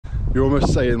You're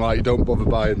almost saying like, don't bother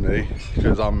buying me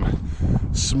because I'm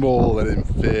small and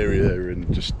inferior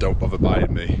and just don't bother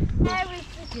buying me.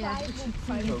 Yeah.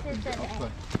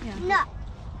 No.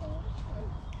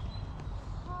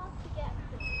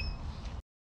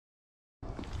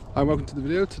 Hi, welcome to the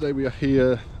video. Today we are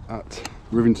here at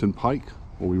Rivington Pike,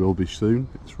 or we will be soon.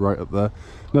 It's right up there.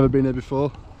 Never been here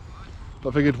before,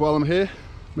 but I figured while I'm here,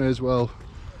 may as well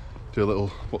do a little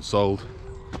what's sold.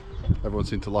 Everyone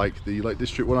seemed to like the Lake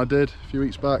District one I did a few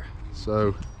weeks back,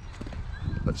 so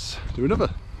let's do another.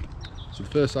 So the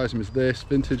first item is this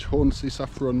vintage Hornsey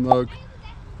saffron mug.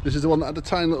 This is the one that had a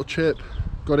tiny little chip.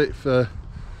 Got it for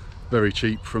very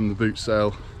cheap from the boot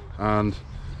sale, and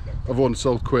other ones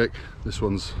sold quick. This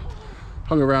one's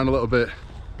hung around a little bit.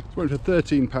 It's went for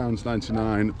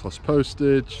 £13.99 plus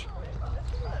postage.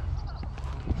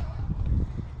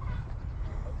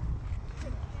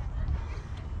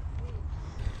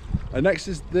 And next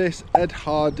is this Ed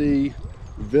Hardy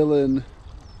Villain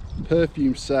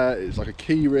perfume set. It's like a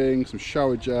key ring, some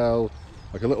shower gel,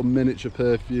 like a little miniature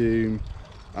perfume,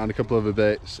 and a couple of other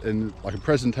bits in like a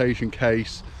presentation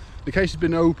case. The case has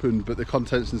been opened, but the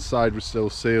contents inside were still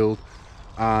sealed.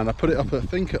 And I put it up, I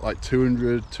think, at like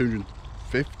 200,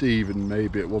 250 even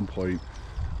maybe at one point.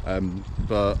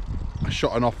 But I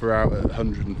shot an offer out at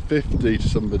 150 to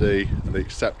somebody, and they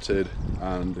accepted,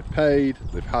 and they've paid,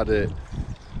 they've had it.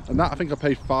 And that, I think I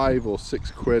paid £5 or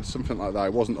 £6, something like that.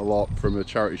 It wasn't a lot from a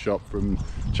charity shop. From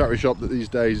a charity shop that these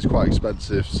days is quite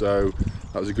expensive, so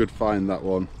that was a good find, that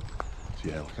one. So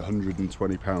yeah, like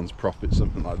 £120 profit,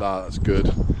 something like that. That's good.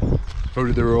 If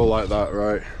only they were all like that,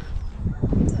 right?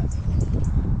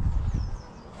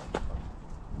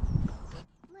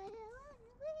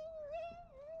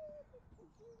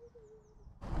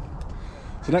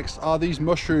 So next are these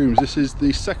mushrooms. This is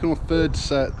the second or third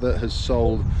set that has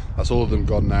sold. That's all of them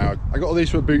gone now. I got all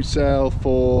these from a boot sale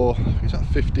for, I think it's like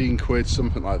 15 quid,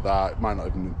 something like that. It might not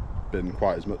even been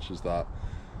quite as much as that.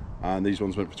 And these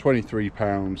ones went for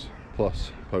 £23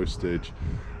 plus postage.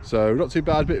 So not too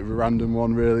bad, bit of a random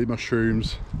one really,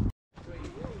 mushrooms.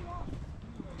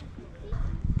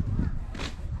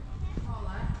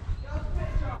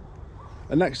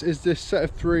 And next is this set of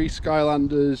 3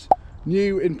 Skylanders.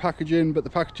 New in packaging, but the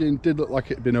packaging did look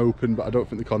like it had been opened, but I don't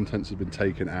think the contents had been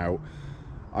taken out.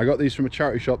 I got these from a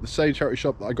charity shop, the same charity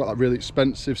shop that I got that really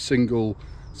expensive single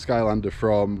Skylander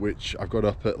from, which I've got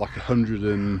up at like 100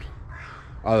 and,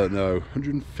 I don't know,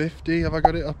 150 have I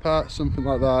got it up at, something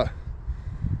like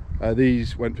that.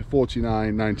 These went for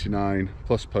 £49.99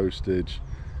 plus postage.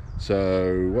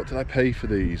 So what did I pay for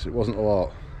these? It wasn't a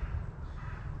lot,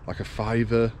 like a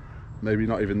 £5, maybe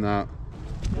not even that.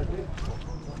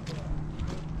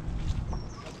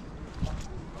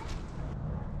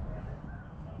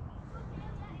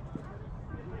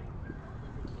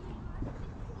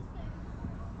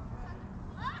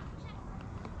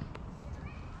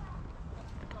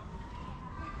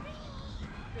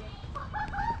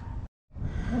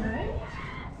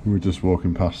 We were just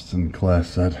walking past and Claire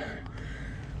said,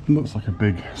 it looks like a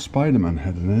big Spider-Man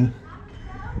head in here.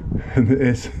 And it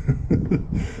is.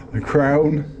 A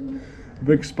crown, a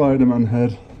big Spider-Man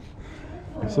head,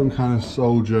 some kind of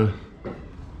soldier.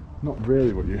 Not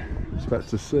really what you expect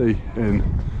to see in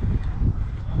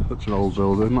such an old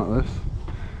building like this.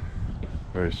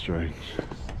 Very strange.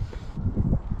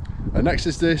 And next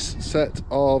is this set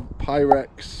of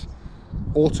Pyrex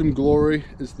Autumn Glory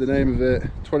is the name of it,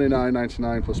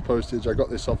 £29.99 plus postage. I got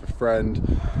this off a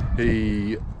friend.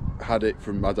 He had it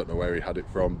from, I don't know where he had it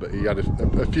from, but he had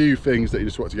a few things that he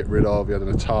just wanted to get rid of. He had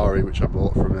an Atari, which I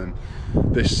bought from him,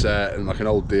 this set, and like an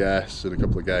old DS and a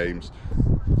couple of games.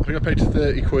 I think I paid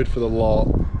 30 quid for the lot.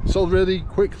 Sold really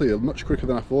quickly, much quicker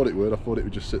than I thought it would. I thought it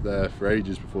would just sit there for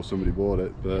ages before somebody bought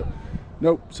it, but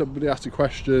nope, somebody asked a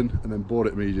question and then bought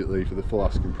it immediately for the full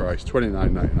asking price,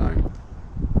 £29.99.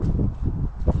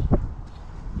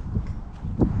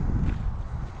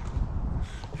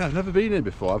 Yeah, I've never been here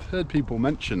before. I've heard people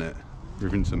mention it,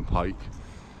 Rivington Pike,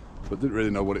 but didn't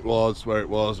really know what it was, where it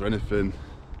was or anything.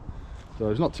 So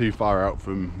it's not too far out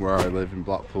from where I live in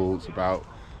Blackpool. It's about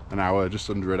an hour, just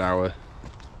under an hour,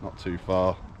 not too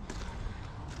far.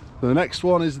 So the next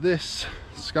one is this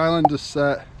Skylanders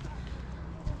set.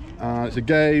 It's a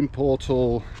game,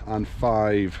 portal, and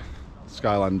 5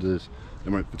 Skylanders. They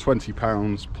went for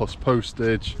 £20 plus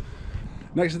postage.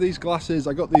 Next to these glasses,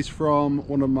 I got these from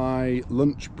one of my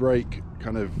lunch break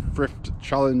kind of thrift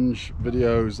challenge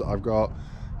videos that I've got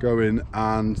going,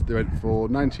 and they went for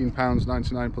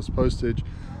 £19.99 plus postage.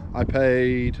 I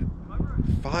paid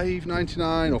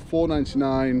 £5.99 or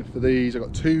 £4.99 for these. I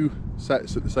got 2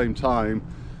 sets at the same time,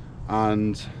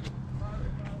 and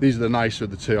these are the nicer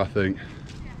of the 2, I think.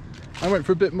 I went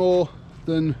for a bit more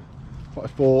than what I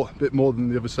thought, a bit more than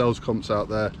the other sales comps out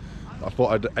there. I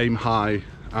thought I'd aim high,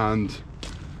 and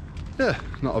yeah,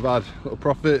 not a bad little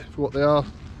profit for what they are.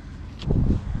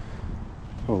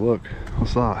 Oh look,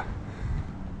 what's that?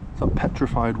 Is that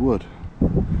petrified wood?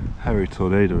 Hairy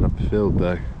Tornado would have a field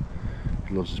day.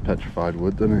 He loves his petrified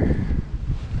wood, doesn't he?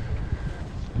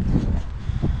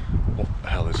 What the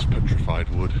hell is petrified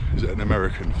wood? Is it an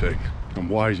American thing? And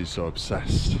why is he so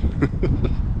obsessed?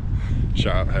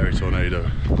 Shout out Hairy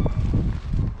Tornado.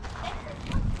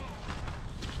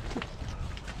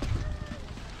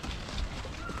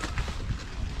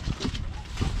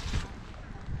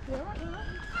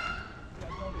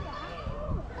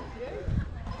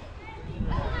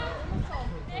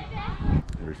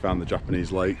 We found the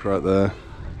Japanese lake right there.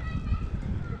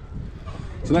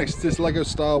 So next is this Lego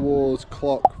Star Wars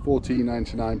clock,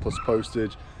 $14.99 plus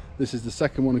postage. This is the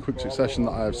second one in quick succession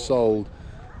that I have sold,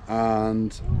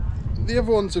 and the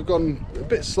other ones have gone a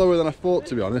bit slower than I thought,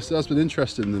 to be honest. There has been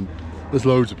interest in them. There's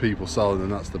loads of people selling them,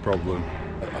 that's the problem.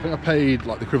 I think I paid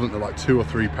like the equivalent of like £2 or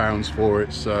 £3 for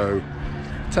it, so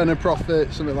tenner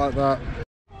profit, something like that.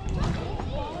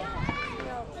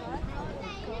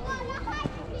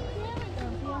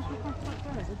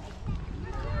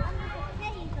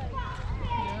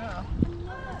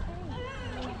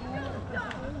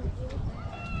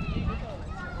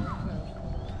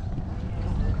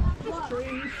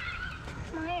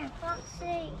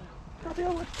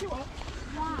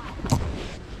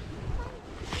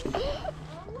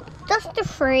 Just a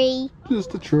tree.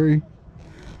 Just a tree.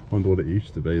 Wonder what it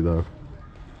used to be though.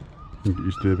 I think it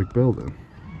used to be a big building.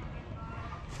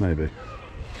 Maybe.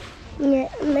 Yeah,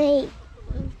 mate.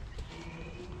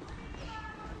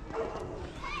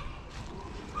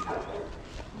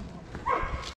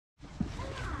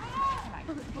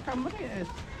 Look how muddy it is.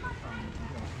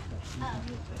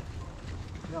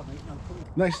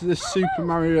 Next is this Super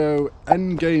Mario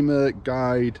Endgamer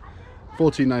guide,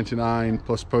 $14.99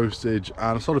 plus postage,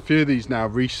 and I sold a few of these now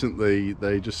recently.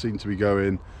 They just seem to be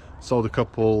going. Sold a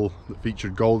couple that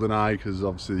featured GoldenEye, because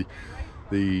obviously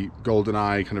the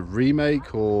GoldenEye kind of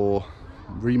remake or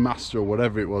remaster or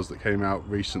whatever it was that came out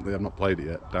recently. I've not played it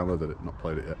yet, downloaded it, not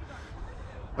played it yet.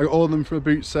 I got all of them from a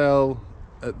boot sale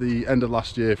at the end of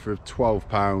last year for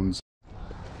 £12.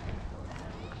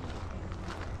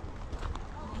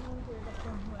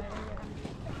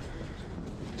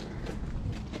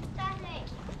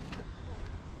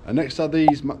 And next are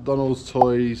these McDonald's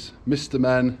toys, Mr.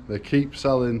 Men. They keep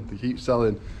selling, they keep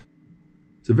selling.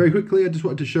 So very quickly, I just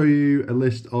wanted to show you a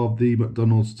list of the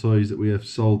McDonald's toys that we have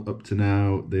sold up to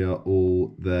now. They are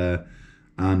all there.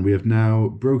 And we have now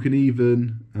broken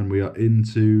even, and we are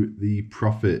into the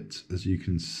profit, as you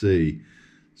can see.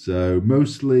 So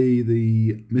mostly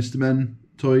the Mr. Men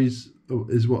toys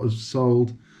is what has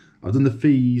sold. I've done the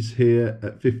fees here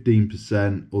at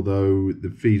 15%, although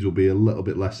the fees will be a little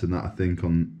bit less than that, I think,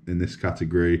 in this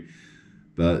category.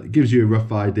 But it gives you a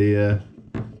rough idea.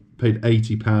 Paid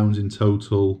 £80 in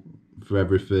total for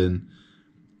everything,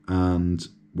 and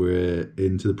we're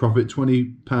into the profit,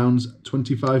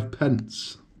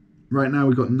 £20.25. Right now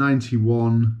we've got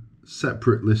 91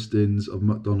 separate listings of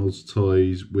McDonald's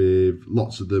toys, with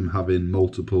lots of them having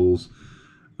multiples.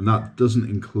 And that doesn't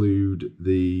include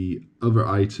the other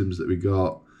items that we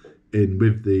got in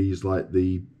with these, like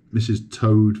the Mrs.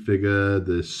 Toad figure,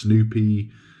 the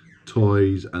Snoopy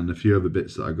toys, and a few other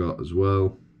bits that I got as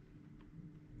well.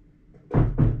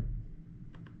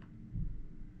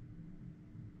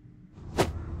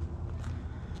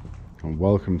 And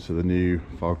welcome to the new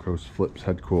Falco's Flips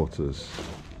headquarters.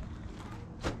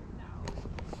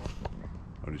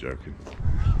 Only joking.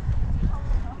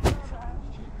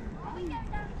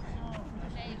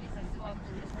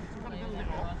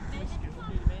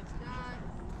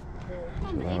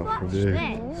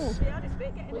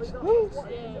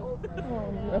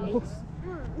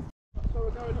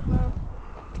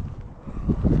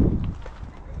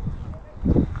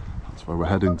 That's where we're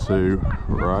heading to,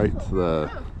 right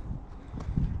there.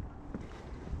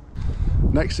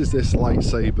 Next is this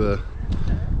lightsaber,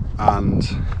 and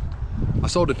I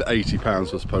sold it for £80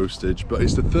 plus postage, but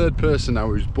it's the third person now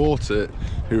who's bought it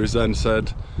who has then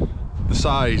said the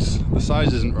size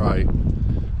isn't right.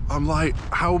 I'm like,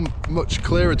 how much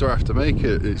clearer do I have to make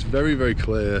it? It's very, very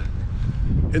clear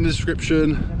in the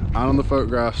description and on the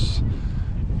photographs,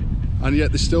 and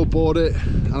yet they still bought it,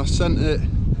 and I sent it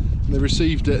and they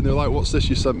received it and they're like, what's this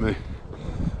you sent me?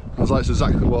 I was like, it's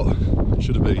exactly what it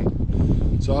should have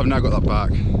been. So I've now got that back,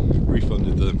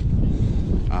 refunded them,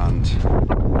 and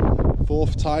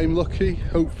fourth time lucky,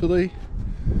 hopefully.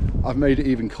 I've made it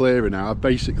even clearer now. I've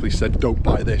basically said, don't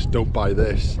buy this, don't buy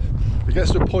this. it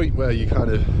gets to a point where you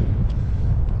kind of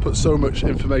put so much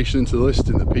information into the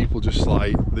listing that people just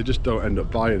like, they just don't end up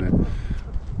buying it.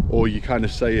 Or you kind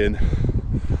of saying,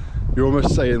 you're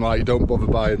almost saying like, don't bother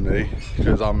buying me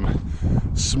because I'm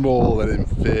small and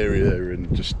inferior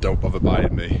and just don't bother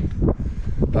buying me.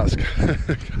 That's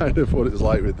kind of what it's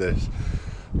like with this.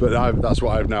 But that's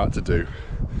what I've now had to do,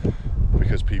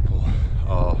 because people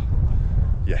are,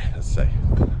 yeah, let's say,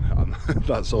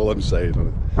 that's all I'm saying on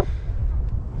it.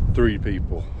 Three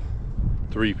people,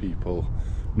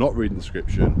 not reading the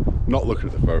description, not looking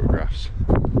at the photographs.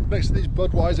 Next to these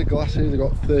Budweiser glasses, I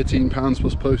got £13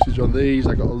 plus postage on these.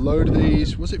 I got a load of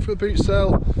these. Was it for a boot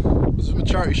sale? Was it from a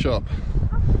charity shop?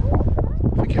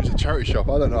 I think it was a charity shop,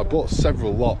 I don't know. I bought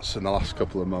several lots in the last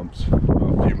couple of months,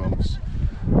 or a few months,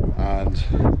 and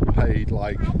paid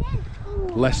like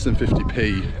less than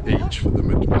 50p each for the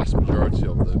vast majority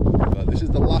of them. This is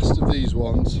the last of these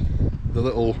ones, the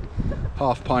little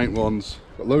half pint ones.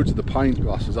 Got loads of the pint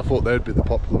glasses. I thought they'd be the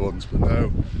popular ones, but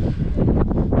no.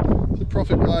 So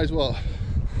profit wise, what,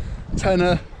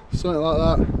 tenner, something like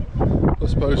that,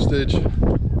 plus postage.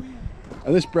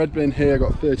 And this bread bin here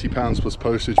got £30 plus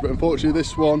postage, but unfortunately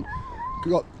this one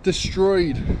got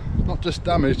destroyed, not just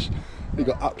damaged, it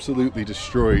got absolutely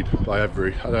destroyed by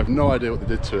Every. I have no idea what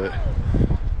they did to it.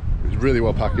 It was really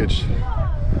well packaged.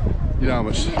 You know how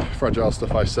much fragile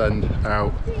stuff I send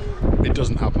out. It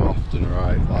doesn't happen often,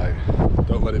 right? Like,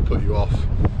 don't let it put you off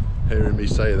hearing me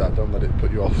say that. Don't let it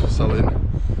put you off selling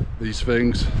these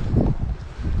things,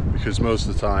 because most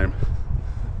of the time,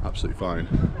 absolutely fine.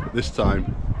 But this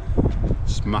time,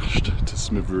 smashed to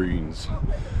smithereens.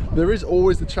 There is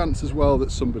always the chance as well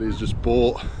that somebody's just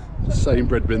bought the same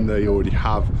bread bin they already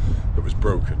have that was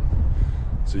broken.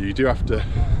 So you do have to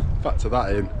factor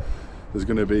that in. There's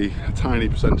going to be a tiny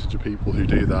percentage of people who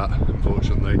do that,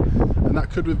 unfortunately, and that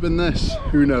could have been this,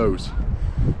 who knows,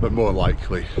 but more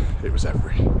likely it was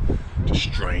Every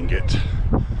destroying it,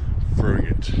 throwing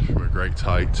it from a great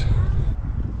height.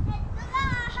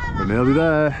 We're nearly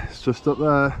there, it's just up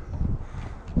there.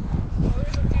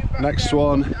 Next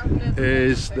one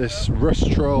is this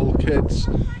Rust Troll Kids,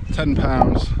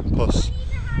 £10 plus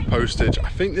postage. I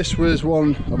think this was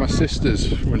one of my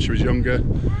sister's when she was younger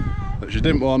that she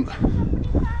didn't want,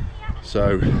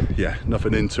 so yeah,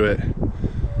 nothing into it.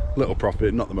 Little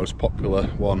profit, not the most popular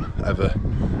one ever.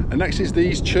 And next is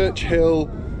these Churchill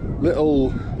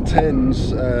little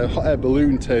tins, hot air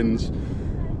balloon tins.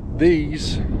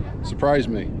 These surprised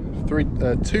me.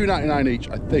 £2.99 each,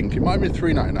 I think. It might have been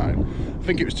 £3.99. I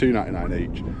think it was £2.99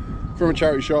 each. From a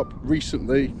charity shop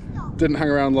recently, didn't hang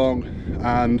around long,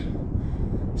 and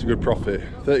it's a good profit.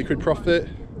 30 quid profit,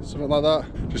 something like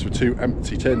that, just for 2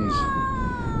 empty tins.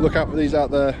 Look out for these out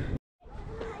there.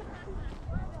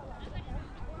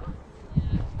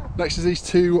 Next is these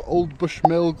 2 Old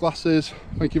Bushmill glasses.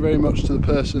 Thank you very much to the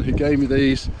person who gave me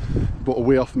these. Bought a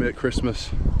wee off me at Christmas.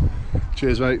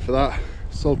 Cheers mate for that.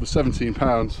 Sold for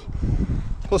 £17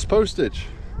 plus postage.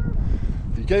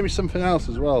 He gave me something else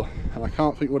as well, and I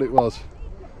can't think what it was.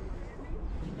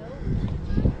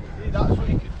 That's what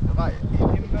you could, like,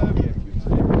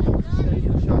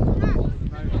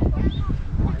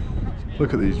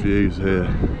 Look at these views here.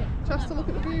 Chester, look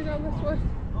at the view down this way.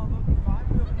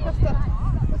 Chester,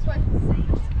 this way.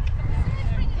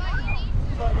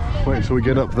 Wait until we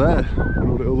get up there,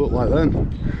 and what it'll look like then.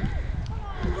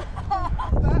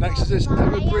 Next is this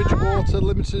Bridgewater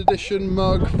limited edition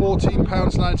mug,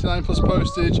 £14.99 plus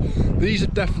postage. These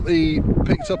have definitely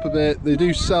picked up a bit. They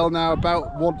do sell now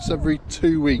about once every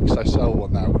 2 weeks. I sell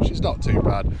one now, which is not too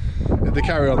bad. If they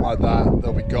carry on like that,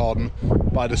 they'll be gone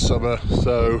by the summer,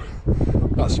 so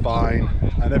that's fine.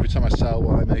 And every time I sell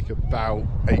one, I make about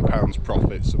 £8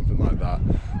 profit, something like that.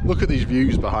 Look at these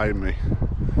views behind me.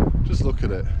 Just look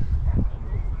at it.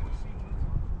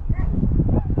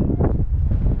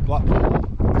 Blackpool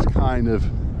is kind of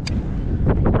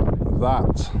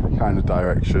that kind of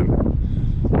direction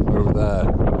over there.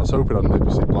 I was hoping I'd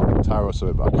maybe see Blackpool Tower or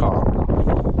something, but I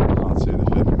can't see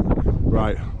anything.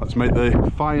 Right, let's make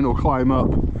the final climb up.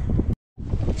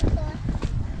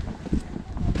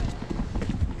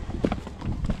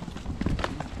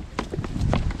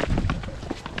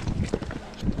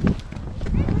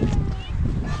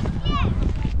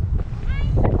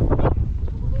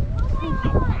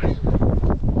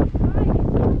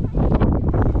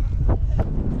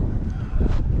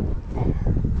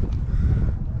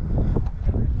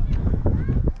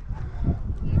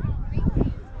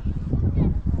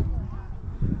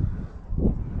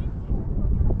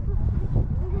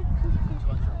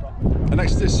 And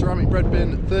next to this ceramic bread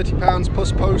bin, £30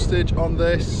 plus postage on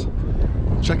this.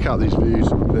 Check out these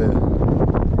views up here.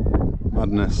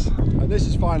 Madness. And this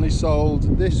is finally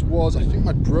sold. This was, I think,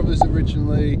 my brother's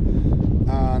originally,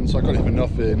 and so I got it for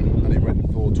nothing, and it went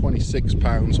for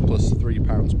 £26 plus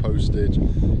 £3 postage.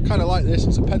 Kind of like this.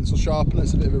 It's a pencil sharpener.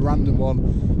 It's a bit of a random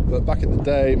one, but back in the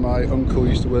day my uncle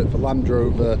used to work for Land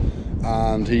Rover,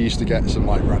 and he used to get some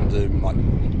like random like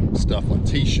stuff like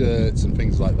t-shirts and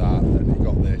things like that, and he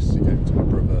got this, he gave it to my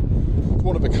brother. It's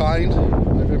one of a kind.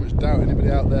 I very much doubt anybody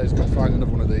out there is going to find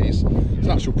another one of these. It's an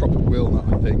actual proper wheel nut,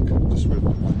 I think, just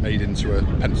made into a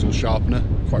pencil sharpener.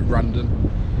 Quite random,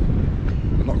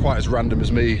 but not quite as random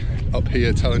as me up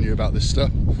here telling you about this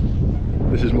stuff.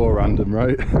 This is more random,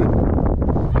 right?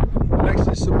 Next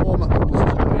is some more McDonald's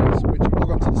toys, which have all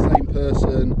gone to the same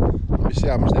person. Let me see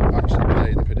how much they've actually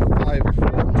paid. They paid 5 for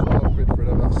one, 12 quid for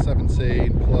another,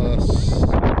 17 plus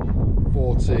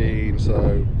 14,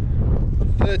 so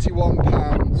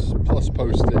 £31 plus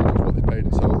postage is what they paid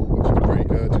in total, which is pretty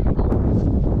good.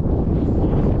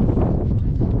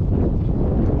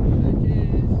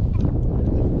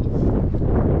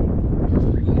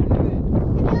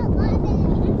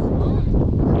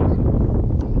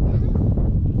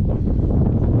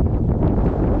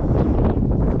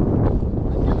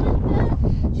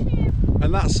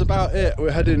 And that's about it.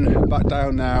 We're heading back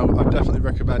down now. I definitely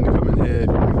recommend coming here if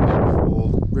you're fishing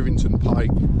for Rivington Pike.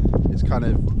 It's kind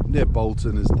of near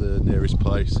Bolton is the nearest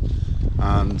place,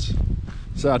 and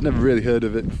so I'd never really heard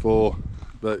of it before,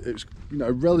 but it's, you know,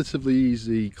 a relatively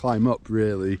easy climb up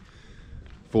really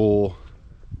for,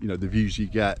 you know, the views you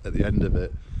get at the end of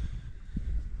it.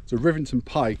 So Rivington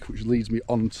Pike, which leads me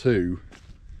on to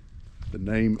the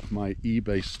name of my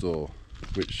eBay store,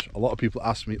 which a lot of people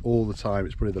ask me all the time.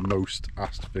 It's probably the most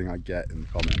asked thing I get in the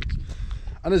comments,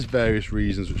 and there's various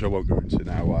reasons which I won't go into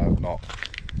now why I've not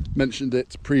mentioned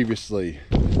it previously.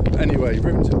 Anyway,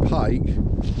 Rivington Pike,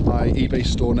 my eBay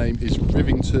store name is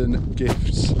Rivington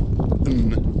Gifts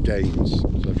and Games.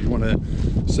 So if you want to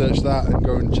search that and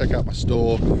go and check out my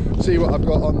store, see what I've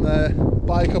got on there,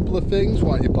 buy a couple of things.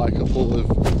 Why don't you buy a couple of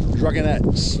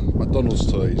Dragonettes, McDonald's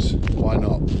toys? Why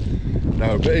not?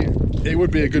 No, but it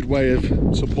would be a good way of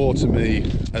supporting me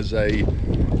as a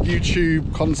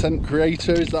YouTube content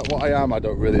creator. Is that what I am? I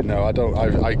don't really know. I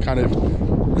kind of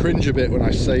cringe a bit when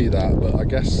I say that, but I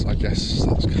guess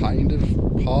that's kind of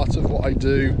part of what I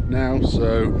do now.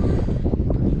 So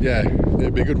yeah,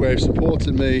 it'd be a good way of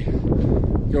supporting me.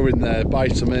 Go in there, buy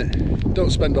something,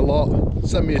 don't spend a lot,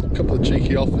 send me a couple of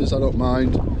cheeky offers, I don't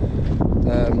mind. You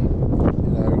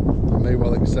know, I may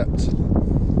well accept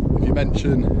if you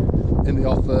mention in the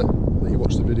offer that you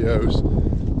watch the videos,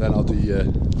 then I'll do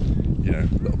you know,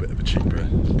 a little bit of a cheaper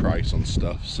price on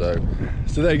stuff. So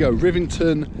there you go,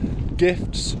 Rivington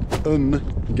Gifts and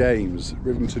Games.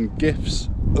 Rivington Gifts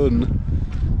and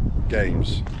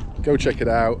Games. Go check it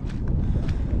out,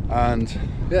 and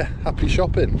yeah, happy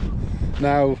shopping.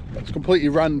 Now, it's completely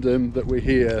random that we're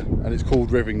here and it's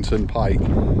called Rivington Pike,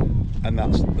 and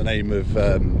that's the name of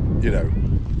you know,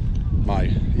 my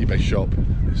eBay shop.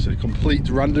 It's a complete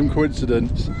random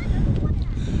coincidence.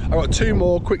 I've got 2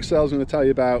 more quick sales I'm going to tell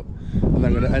you about, and then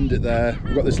I'm going to end it there.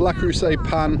 We've got this Le Creuset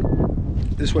pan.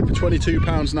 This went for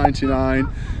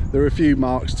 £22.99. There were a few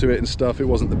marks to it and stuff. It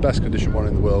wasn't the best condition one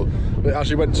in the world, but it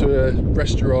actually went to a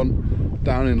restaurant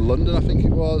down in London, I think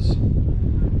it was.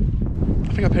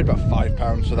 I think I paid about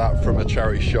 £5 for that from a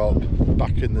charity shop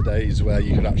back in the days where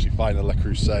you could actually find a Le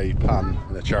Creuset pan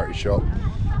in a charity shop.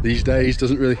 These days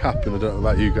doesn't really happen. I don't know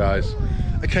about you guys.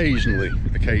 Occasionally,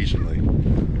 but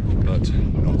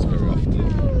not very often.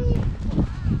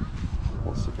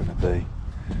 What's it going to be?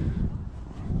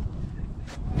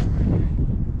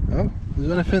 Oh, is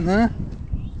there anything there?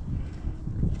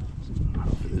 I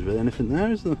don't think there's really anything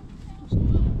there, is there?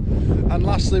 And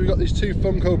lastly, we've got these 2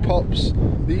 Funko Pops.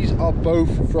 These are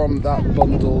both from that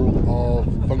bundle of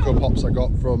Funko Pops I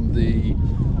got from the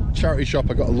charity shop.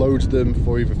 I got a load of them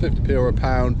for either 50p or a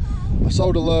pound. I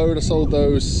sold a load. I sold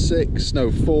those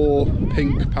 4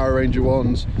 pink Power Ranger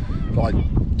ones for like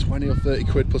 20 or 30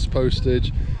 quid plus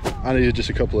postage. I needed just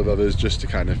a couple of others just to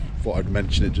kind of, thought I'd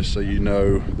mention it just so you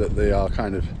know that they are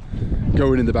kind of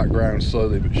going in the background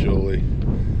slowly but surely.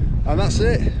 And that's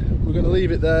it. We're going to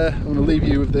leave it there. I'm going to leave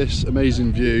you with this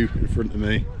amazing view in front of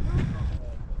me.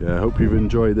 Yeah, I hope you've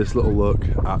enjoyed this little look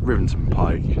at Rivington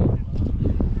Pike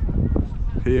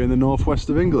here in the northwest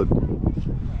of England.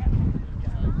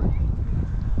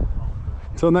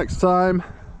 Until next time,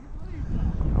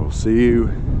 I will see you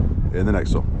in the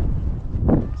next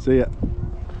one. See ya.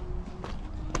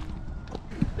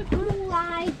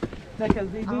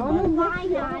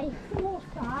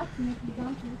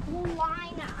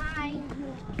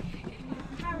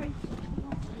 Harry.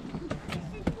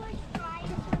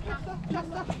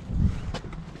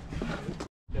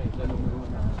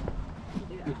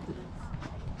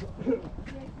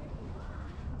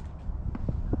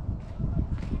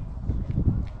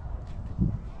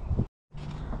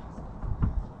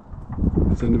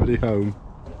 Send anybody home.